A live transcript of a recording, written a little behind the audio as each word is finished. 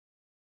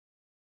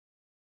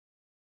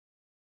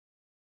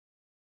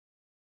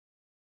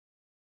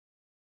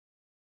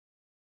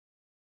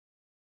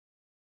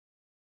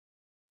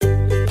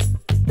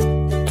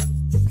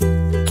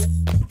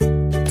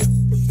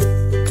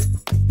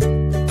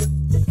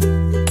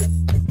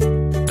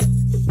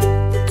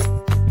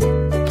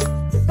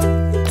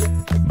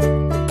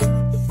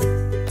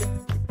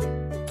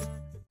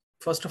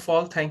First of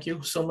all, thank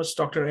you so much,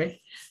 Dr.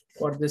 A,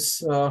 for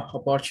this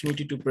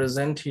opportunity to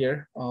present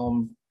here.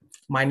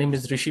 My name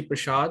is Rishi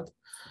Prasad,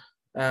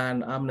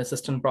 and I'm an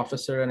assistant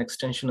professor and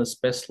extension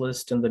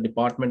specialist in the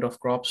Department of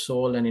Crop,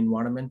 Soil, and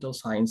Environmental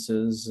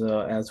Sciences,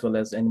 as well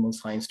as Animal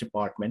Science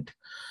Department.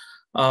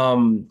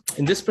 In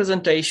this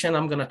presentation,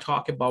 I'm going to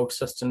talk about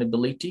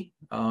sustainability.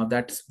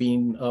 That's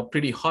been a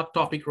pretty hot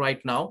topic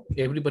right now.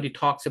 Everybody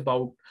talks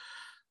about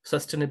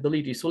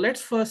sustainability. So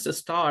let's first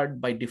start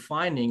by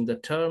defining the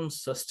term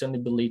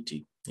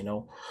sustainability.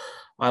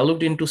 I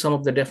looked into some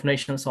of the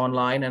definitions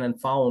online and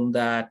found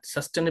that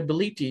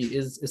sustainability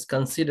is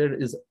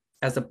considered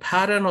as a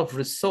pattern of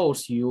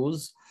resource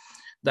use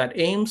that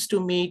aims to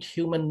meet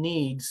human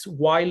needs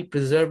while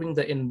preserving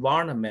the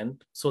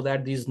environment so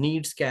that these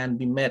needs can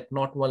be met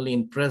not only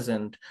in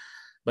present,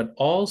 but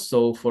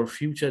also for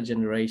future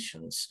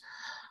generations.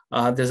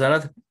 There's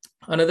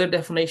another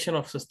definition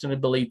of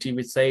sustainability,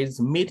 which says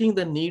meeting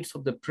the needs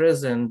of the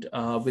present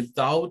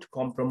without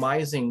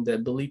compromising the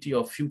ability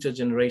of future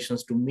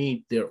generations to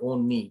meet their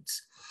own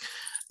needs.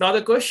 Now,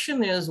 the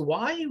question is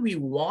why we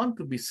want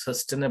to be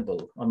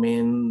sustainable.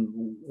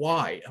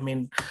 Why?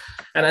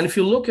 And if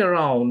you look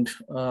around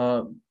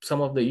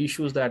some of the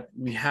issues that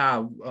we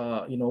have,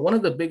 one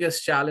of the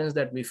biggest challenges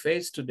that we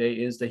face today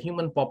is the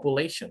human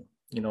population.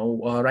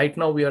 Right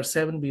now we are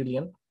 7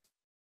 billion.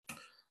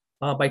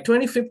 By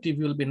 2050,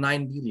 we will be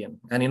 9 billion.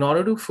 And in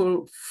order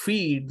to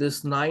feed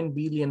this 9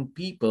 billion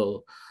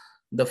people,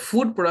 the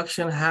food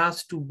production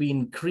has to be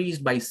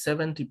increased by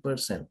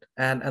 70%.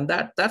 And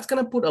that's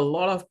going to put a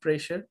lot of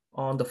pressure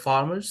on the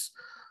farmers,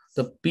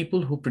 the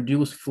people who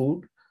produce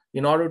food,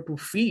 in order to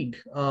feed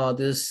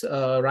this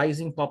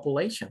rising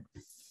population.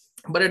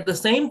 But at the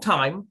same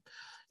time,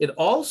 it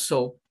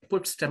also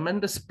puts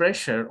tremendous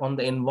pressure on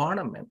the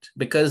environment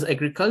because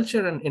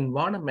agriculture and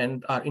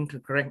environment are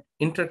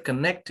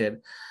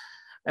interconnected.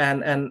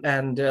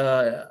 And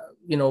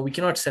we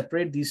cannot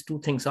separate these two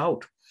things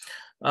out.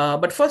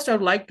 But first, I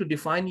would like to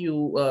define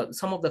you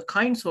some of the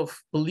kinds of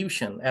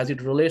pollution as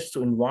it relates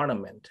to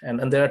environment.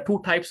 And there are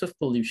two types of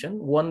pollution.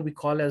 One we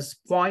call as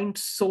point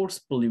source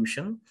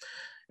pollution.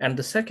 And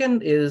the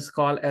second is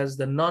called as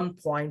the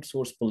non-point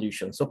source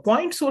pollution. So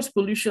point source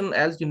pollution,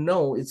 as you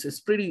know, it's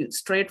pretty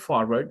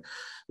straightforward,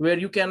 where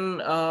you can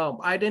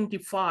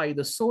identify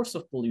the source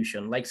of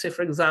pollution. Like say,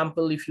 for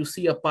example, if you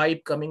see a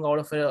pipe coming out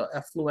of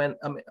effluent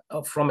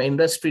from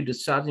industry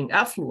discharging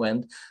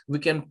effluent, we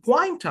can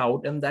point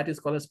out, and that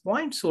is called as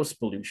point source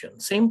pollution.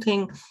 Same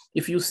thing,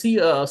 if you see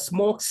a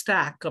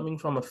smokestack coming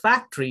from a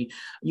factory,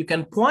 you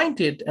can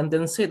point it and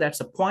then say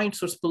that's a point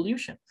source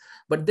pollution.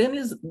 But then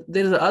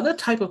there's another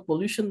type of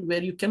pollution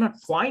where you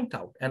cannot point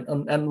out,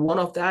 and one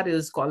of that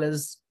is called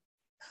as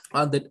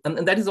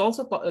and that is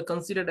also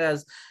considered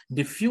as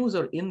diffuse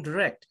or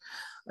indirect.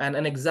 And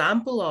an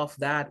example of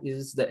that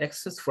is the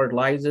excess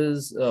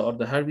fertilizers or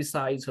the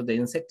herbicides or the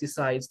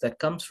insecticides that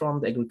comes from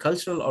the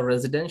agricultural or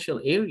residential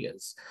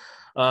areas.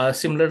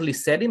 Similarly,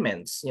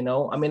 sediments,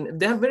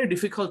 they are very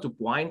difficult to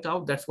point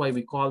out. That's why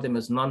we call them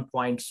as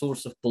non-point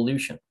source of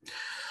pollution.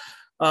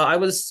 I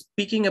was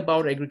speaking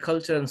about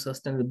agriculture and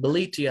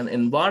sustainability and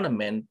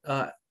environment.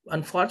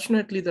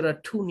 Unfortunately, there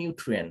are two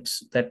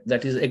nutrients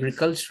that is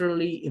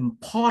agriculturally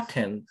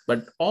important,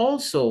 but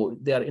also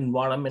they are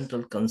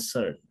environmental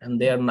concern, and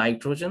they are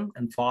nitrogen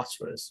and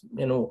phosphorus.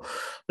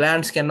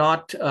 Plants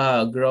cannot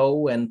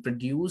grow and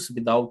produce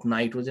without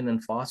nitrogen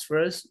and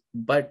phosphorus,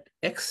 but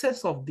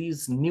excess of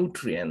these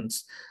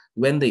nutrients,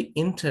 when they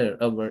enter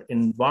our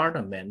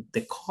environment,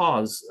 they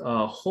cause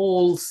a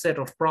whole set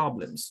of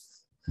problems.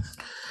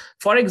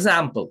 For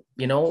example,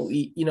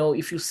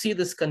 if you see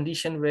this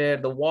condition where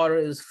the water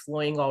is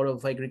flowing out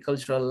of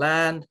agricultural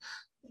land,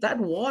 that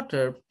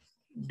water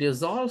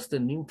dissolves the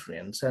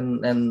nutrients,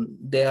 and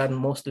they are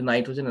mostly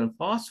nitrogen and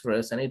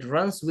phosphorus, and it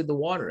runs with the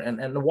water, and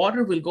the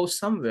water will go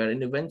somewhere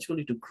and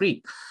eventually to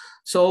creek.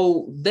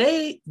 So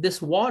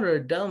this water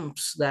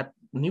dumps that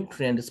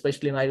nutrient,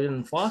 especially nitrogen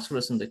and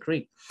phosphorus, in the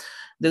creek.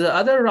 There's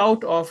another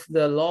route of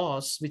the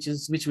loss,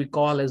 which we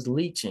call as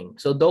leaching.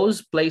 So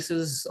those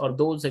places or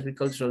those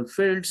agricultural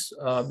fields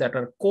that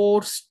are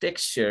coarse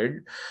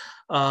textured,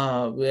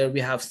 where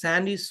we have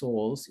sandy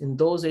soils, in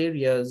those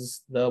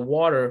areas, the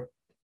water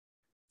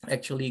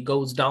actually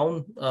goes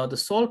down the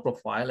soil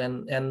profile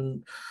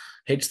and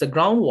hits the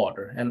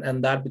groundwater,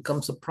 and that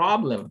becomes a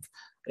problem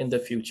in the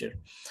future.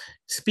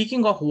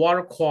 Speaking of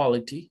water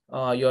quality,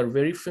 you are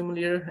very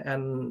familiar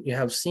and you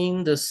have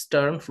seen this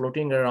term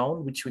floating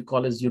around, which we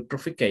call as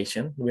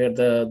eutrophication, where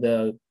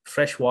the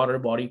freshwater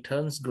body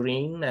turns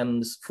green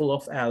and is full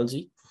of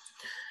algae.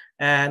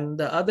 And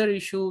the other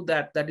issue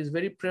that is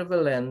very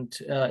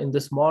prevalent in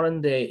this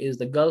modern day is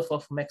the Gulf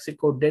of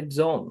Mexico dead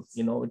zone,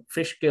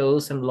 fish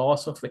kills and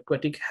loss of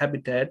aquatic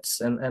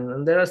habitats.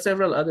 And there are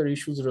several other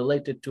issues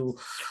related to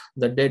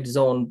the dead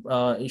zone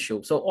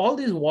issue. So all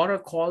these water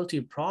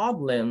quality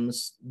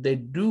problems, they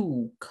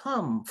do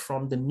come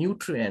from the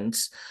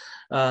nutrients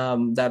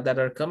that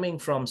are coming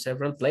from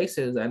several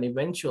places and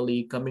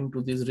eventually coming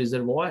to these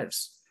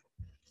reservoirs.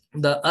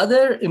 The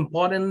other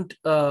important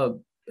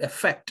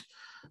effect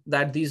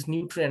that these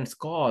nutrients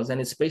cause,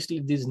 and especially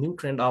this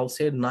nutrient, I'll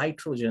say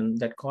nitrogen,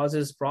 that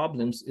causes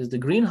problems is the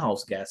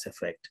greenhouse gas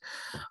effect.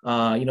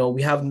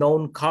 We have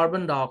known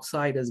carbon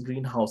dioxide as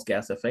greenhouse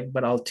gas effect,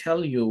 but I'll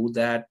tell you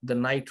that the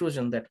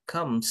nitrogen that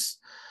comes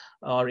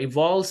or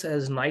evolves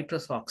as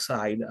nitrous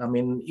oxide, I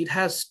mean, it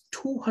has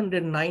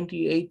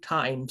 298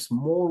 times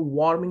more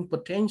warming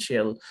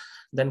potential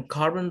than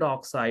carbon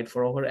dioxide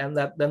for over, and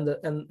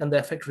the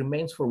effect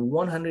remains for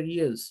 100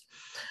 years.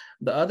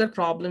 The other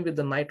problem with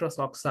the nitrous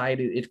oxide,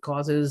 it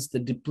causes the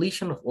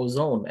depletion of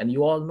ozone. And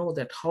you all know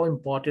that how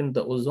important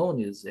the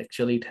ozone is.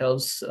 Actually, it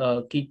helps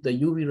keep the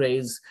UV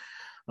rays,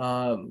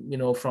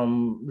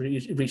 from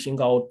reaching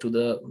out to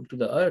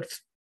the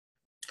earth.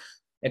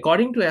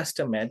 According to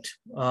estimate,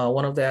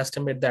 one of the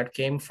estimate that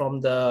came from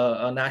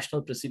the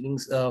national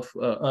proceedings of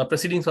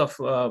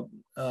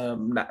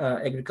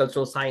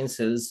agricultural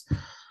sciences,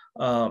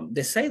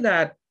 they say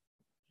that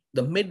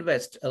the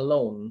Midwest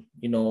alone,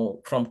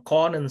 from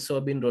corn and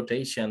soybean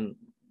rotation,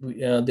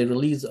 they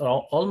release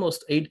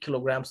almost 8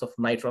 kilograms of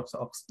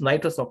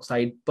nitrous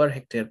oxide per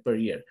hectare per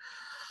year.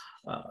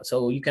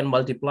 So you can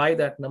multiply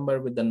that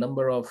number with the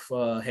number of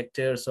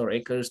hectares or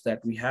acres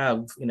that we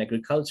have in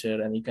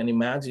agriculture, and you can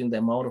imagine the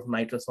amount of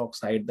nitrous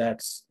oxide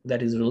that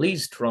is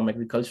released from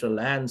agricultural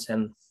lands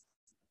and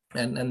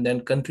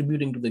then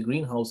contributing to the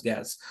greenhouse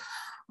gas,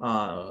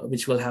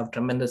 which will have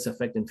tremendous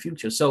effect in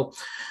future. So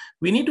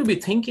we need to be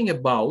thinking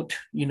about,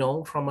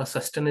 from a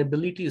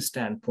sustainability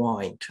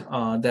standpoint,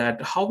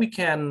 that how we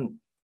can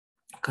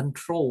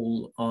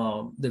control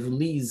the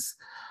release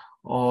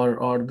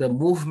or the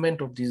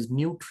movement of these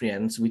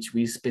nutrients, which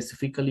we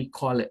specifically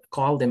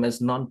call them as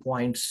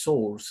non-point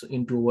source,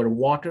 into our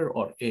water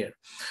or air.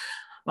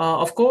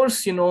 Of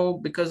course,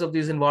 because of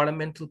this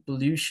environmental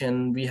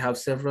pollution, we have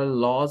several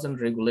laws and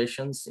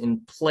regulations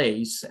in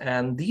place,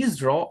 and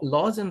these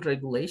laws and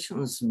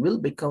regulations will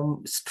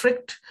become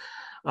strict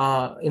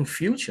in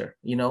future,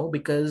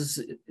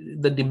 because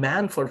the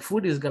demand for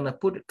food is going to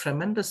put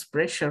tremendous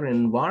pressure in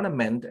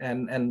environment,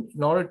 and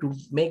in order to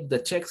make the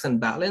checks and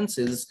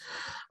balances,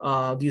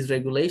 these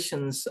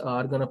regulations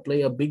are going to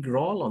play a big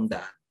role on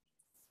that.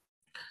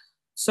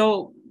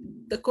 So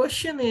the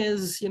question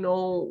is,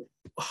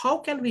 how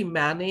can we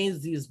manage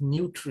these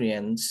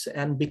nutrients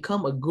and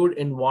become a good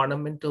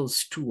environmental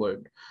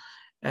steward,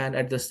 and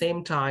at the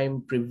same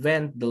time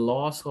prevent the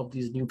loss of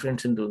these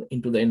nutrients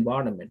into the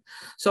environment?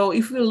 So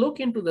if we look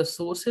into the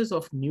sources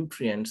of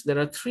nutrients, there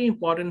are three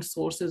important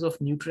sources of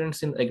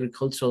nutrients in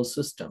agricultural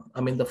system.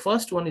 I mean, the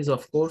first one is,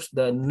 of course,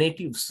 the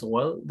native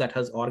soil that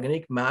has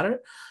organic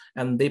matter,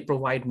 and they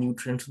provide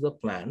nutrients to the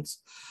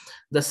plants.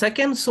 The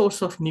second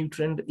source of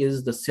nutrient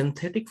is the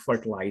synthetic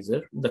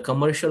fertilizer, the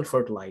commercial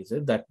fertilizer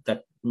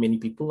that many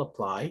people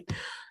apply.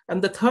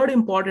 And the third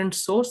important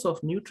source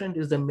of nutrient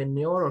is the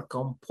manure or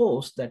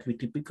compost that we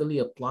typically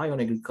apply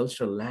on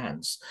agricultural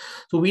lands.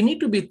 So we need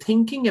to be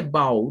thinking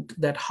about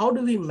that, how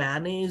do we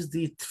manage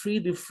the three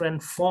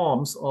different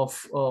forms of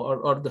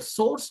or the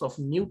source of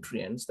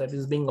nutrients that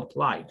is being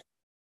applied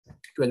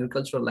to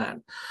agricultural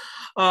land.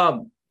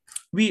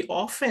 We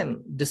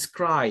often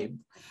describe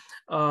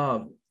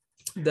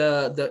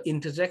the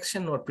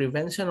interjection or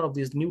prevention of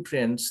these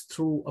nutrients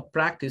through a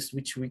practice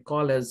which we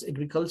call as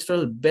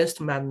agricultural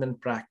best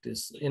management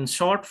practice. In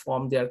short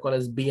form, they are called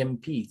as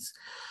BMPs.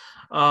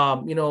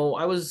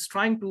 I was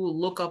trying to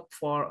look up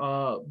for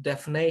a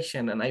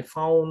definition, and I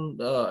found,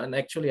 and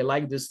actually I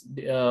like this,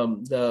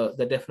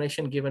 the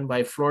definition given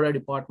by Florida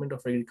Department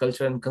of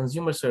Agriculture and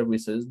Consumer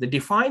Services. They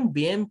define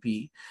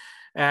BMP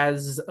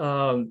as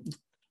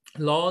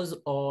laws,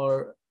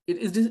 or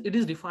it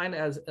is defined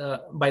as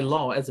by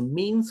law as a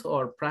means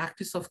or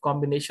practice of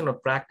combination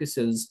of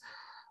practices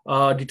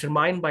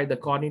determined by the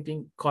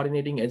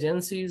coordinating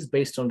agencies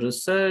based on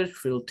research,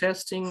 field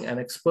testing, and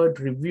expert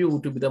review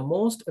to be the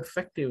most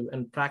effective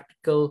and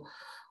practical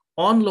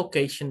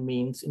on-location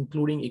means,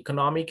 including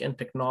economic and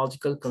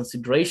technological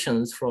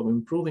considerations from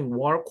improving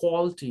water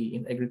quality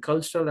in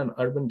agricultural and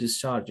urban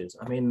discharges.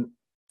 I mean,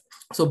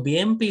 so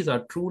BMPs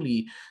are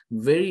truly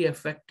very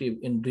effective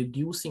in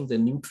reducing the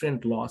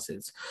nutrient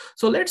losses.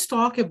 So let's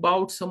talk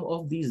about some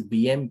of these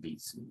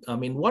BMPs. I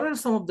mean, what are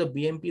some of the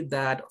BMP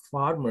that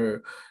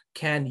farmer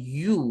can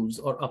use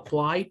or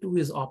apply to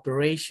his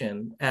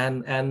operation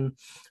and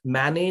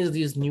manage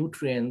these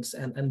nutrients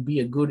and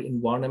be a good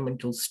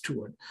environmental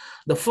steward?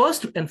 The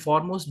first and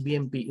foremost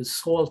BMP is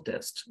soil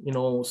test.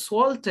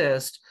 Soil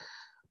test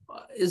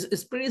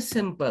is pretty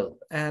simple,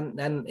 and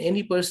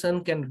any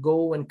person can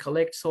go and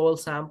collect soil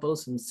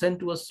samples and send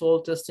to a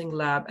soil testing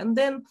lab. And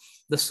then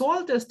the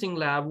soil testing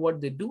lab,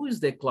 what they do is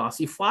they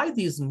classify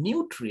these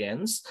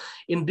nutrients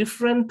in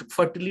different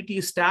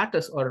fertility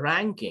status or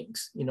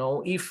rankings.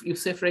 If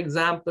say, for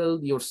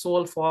example, your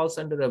soil falls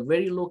under a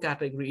very low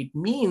category, it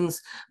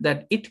means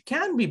that it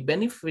can be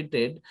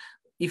benefited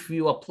if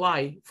you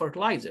apply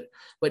fertilizer.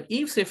 But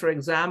if, say, for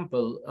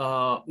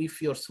example,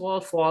 if your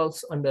soil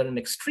falls under an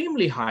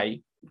extremely high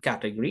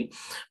category,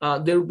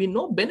 there will be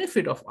no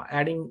benefit of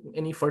adding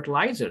any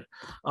fertilizer.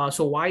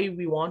 So why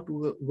we want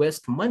to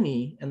waste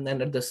money, and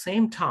then at the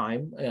same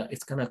time,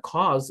 it's going to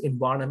cause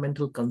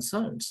environmental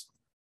concerns.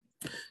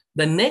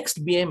 The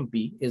next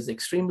BMP is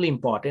extremely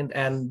important,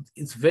 and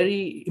it's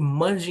very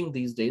emerging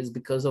these days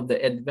because of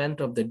the advent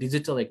of the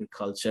digital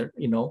agriculture,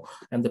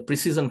 and the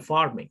precision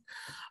farming.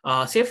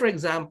 Say, for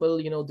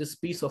example, this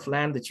piece of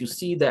land that you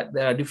see that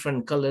there are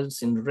different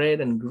colors in red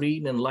and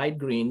green and light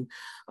green.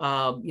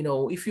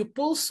 If you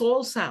pull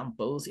soil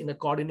samples in a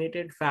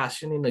coordinated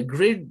fashion in a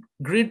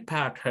grid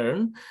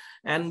pattern,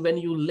 and when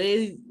you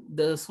lay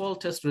the soil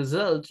test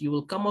result, you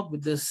will come up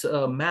with this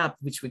map,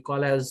 which we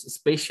call as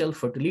spatial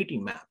fertility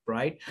map,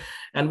 right?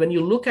 And when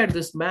you look at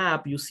this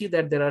map, you see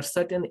that there are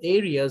certain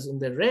areas in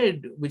the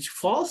red which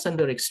falls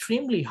under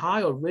extremely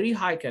high or very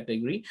high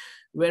category,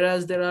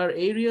 whereas there are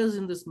areas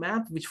in this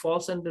map which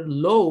falls under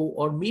low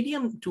or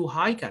medium to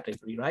high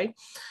category, right?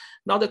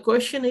 Now, the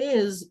question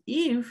is,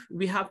 if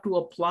we have to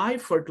apply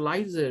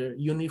fertilizer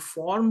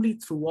uniformly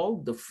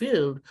throughout the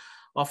field,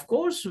 of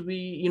course,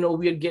 we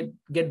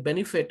get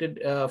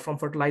benefited from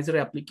fertilizer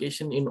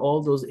application in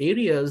all those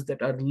areas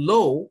that are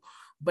low.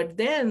 But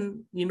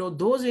then,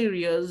 those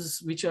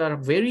areas which are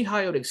very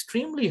high or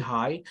extremely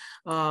high,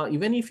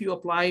 even if you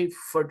apply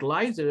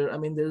fertilizer, I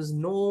mean, there's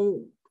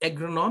no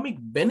agronomic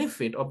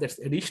benefit of this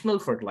additional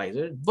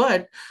fertilizer,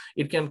 but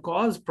it can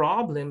cause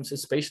problems,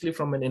 especially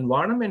from an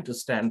environmental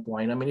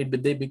standpoint. I mean,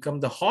 they become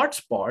the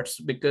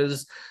hotspots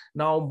because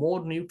now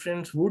more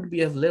nutrients would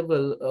be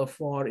available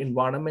for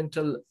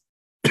environmental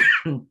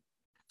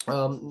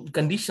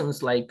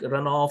conditions like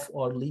runoff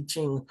or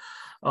leaching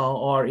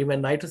or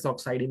even nitrous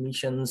oxide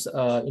emissions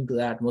into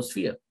the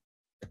atmosphere.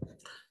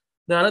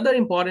 The another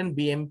important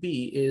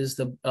BMP is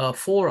the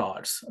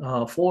 4Rs.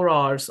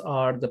 4Rs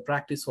are the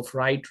practice of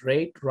right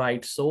rate,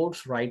 right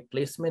source, right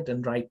placement,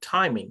 and right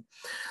timing.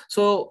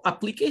 So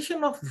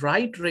application of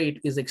right rate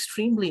is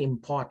extremely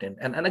important.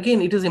 And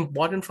again, it is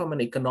important from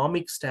an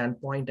economic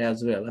standpoint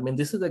as well. I mean,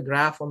 this is a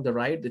graph on the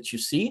right that you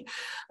see.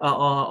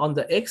 On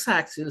the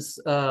x-axis,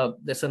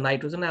 there's a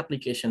nitrogen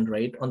application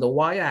rate. On the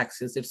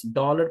y-axis, it's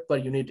dollar per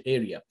unit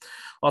area.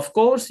 Of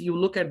course, you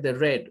look at the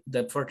red,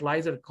 the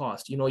fertilizer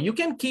cost. You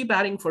can keep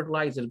adding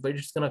fertilizer, but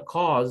it's going to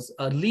cause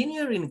a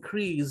linear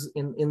increase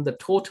in the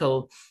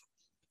total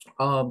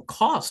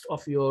cost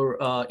of your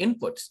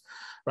inputs,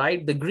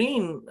 right? The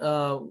green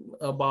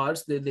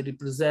bars, they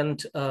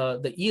represent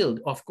the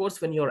yield. Of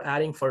course, when you're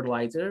adding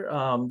fertilizer,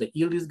 the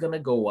yield is going to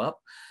go up.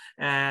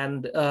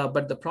 And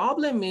but the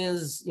problem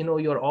is,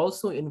 you're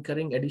also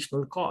incurring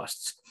additional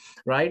costs,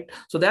 right?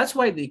 So that's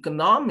why the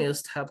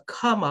economists have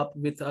come up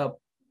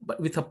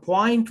with a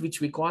point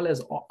which we call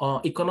as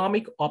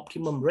economic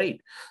optimum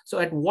rate. So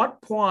at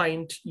what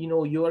point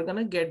you are going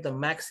to get the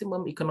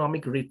maximum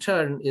economic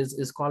return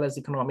is called as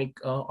economic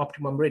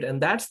optimum rate,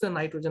 and that's the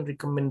nitrogen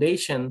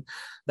recommendation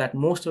that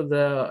most of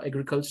the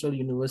agricultural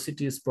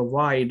universities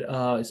provide,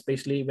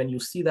 especially when you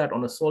see that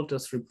on a soil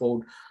test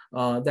report.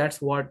 That's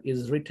what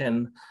is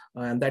written,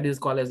 and that is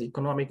called as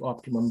economic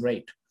optimum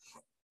rate.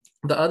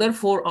 The other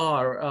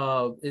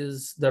 4R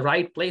is the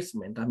right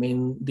placement. I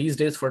mean, these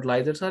days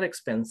fertilizers are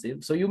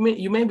expensive. So you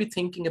may be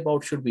thinking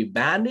about, should we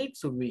ban it,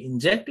 should we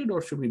inject it,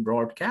 or should we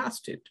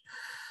broadcast it?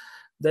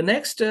 The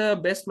next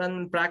best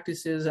management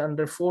practices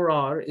under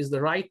 4R is the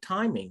right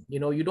timing.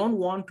 You don't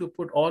want to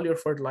put all your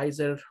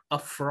fertilizer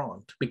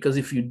upfront, because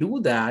if you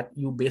do that,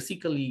 you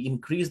basically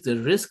increase the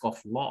risk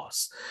of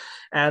loss.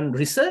 And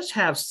research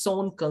has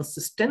shown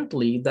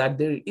consistently that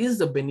there is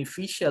a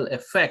beneficial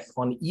effect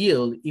on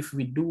yield if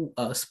we do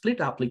a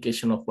split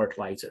application of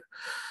fertilizer.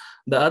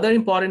 The other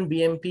important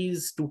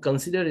BMPs to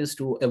consider is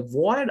to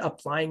avoid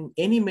applying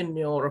any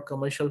manure or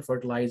commercial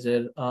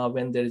fertilizer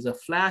when there is a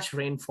flash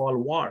rainfall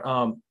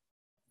warning.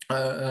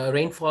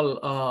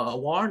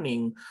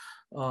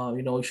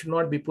 You should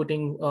not be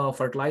putting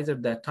fertilizer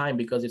at that time,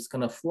 because it's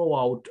going to flow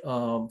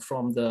out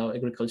from the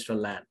agricultural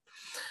land.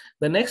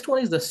 The next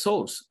one is the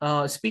source.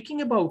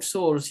 Speaking about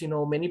source,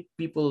 many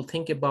people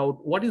think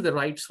about what is the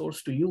right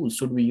source to use.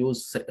 Should we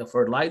use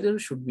fertilizer?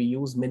 Should we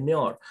use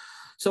manure?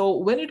 So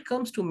when it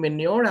comes to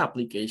manure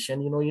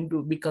application, you need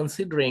to be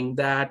considering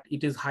that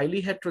it is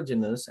highly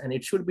heterogeneous and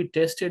it should be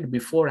tested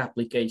before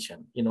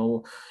application.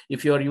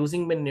 If you are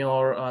using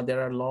manure,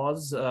 there are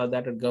laws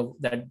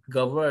that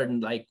govern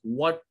like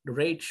what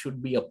rate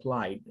should be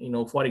applied.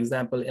 For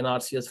example,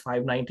 NRCS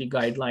 590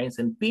 guidelines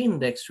and P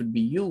index should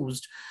be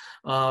used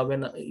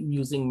when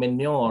using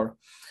manure.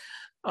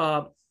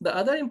 The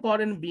other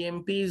important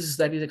BMPs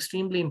that is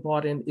extremely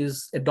important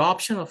is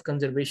adoption of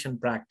conservation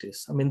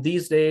practice. I mean,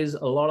 these days,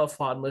 a lot of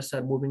farmers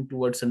are moving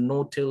towards a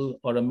no-till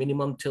or a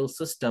minimum till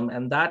system,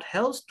 and that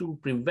helps to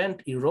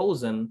prevent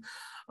erosion,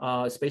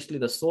 especially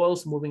the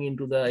soils moving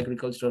into the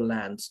agricultural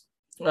lands,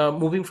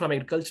 moving from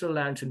agricultural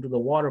lands into the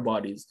water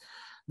bodies.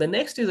 The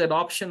next is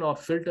adoption of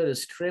filter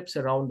strips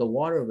around the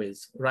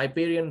waterways,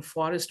 riparian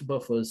forest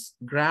buffers,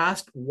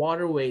 grassed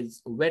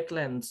waterways,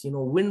 wetlands,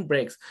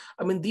 windbreaks.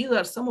 I mean, these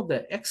are some of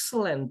the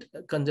excellent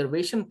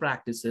conservation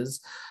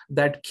practices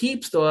that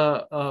keeps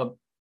the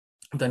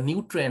the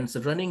nutrients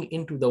running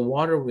into the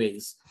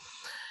waterways.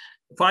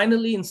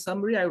 Finally, in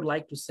summary, I would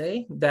like to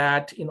say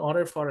that in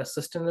order for a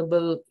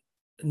sustainable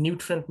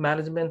nutrient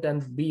management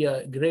and be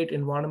a great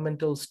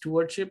environmental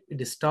stewardship,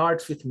 it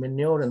starts with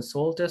manure and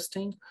soil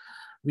testing.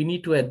 We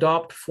need to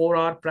adopt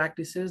 4R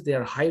practices. They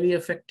are highly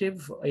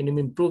effective in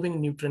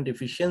improving nutrient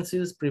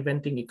efficiencies,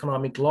 preventing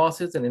economic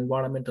losses and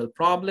environmental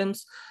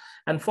problems.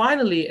 And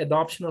finally,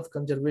 adoption of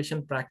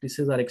conservation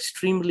practices are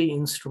extremely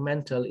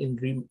instrumental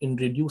in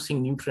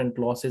reducing nutrient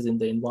losses in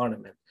the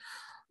environment.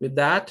 With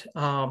that,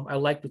 I'd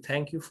like to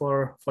thank you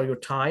for your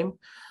time.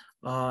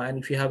 And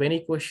if you have any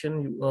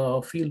question,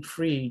 feel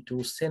free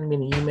to send me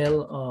an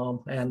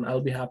email and I'll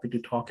be happy to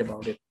talk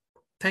about it.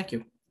 Thank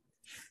you.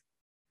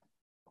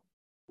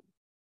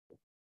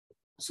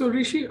 So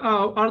Rishi,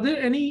 are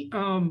there any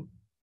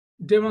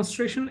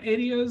demonstration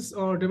areas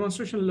or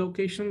demonstration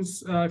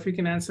locations, if you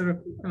can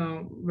answer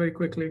very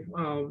quickly,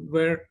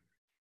 where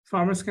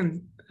farmers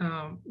can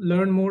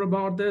learn more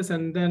about this?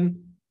 And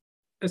then,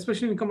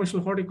 especially in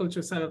commercial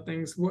horticulture side of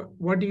things,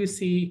 what do you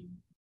see,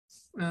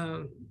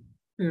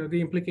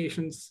 the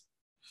implications?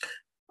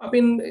 I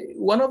mean,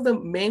 one of the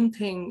main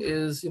thing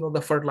is,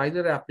 the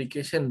fertilizer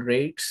application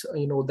rates,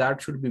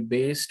 that should be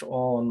based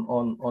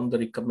on the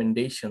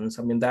recommendations.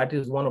 I mean, that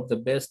is one of the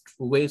best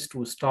ways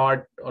to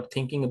start or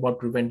thinking about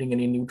preventing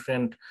any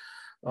nutrient,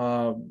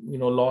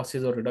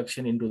 losses or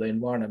reduction into the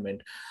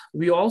environment.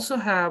 We also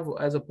have,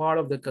 as a part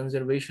of the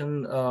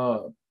conservation,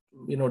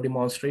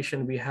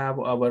 demonstration, we have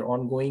our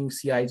ongoing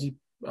CIG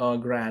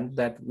grant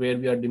where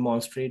we are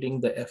demonstrating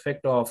the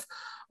effect of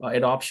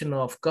adoption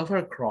of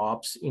cover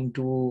crops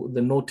into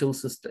the no-till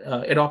system,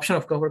 adoption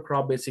of cover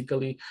crop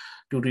basically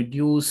to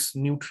reduce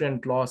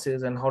nutrient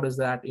losses, and how does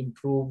that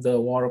improve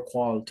the water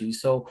quality.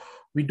 So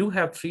we do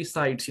have 3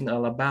 sites in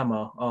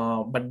Alabama,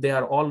 but they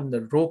are all in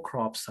the row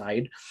crop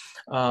side.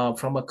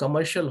 From a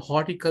commercial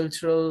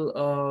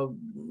horticultural,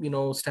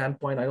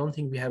 standpoint, I don't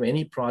think we have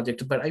any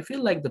project, but I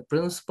feel like the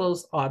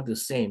principles are the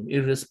same,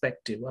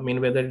 irrespective. I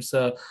mean, whether it's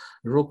a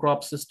row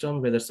crop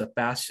system, whether it's a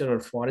pasture or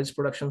forage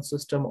production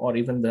system, or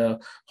even the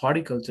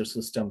horticulture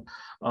system,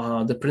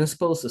 the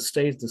principles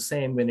stay the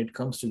same when it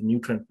comes to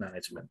nutrient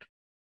management.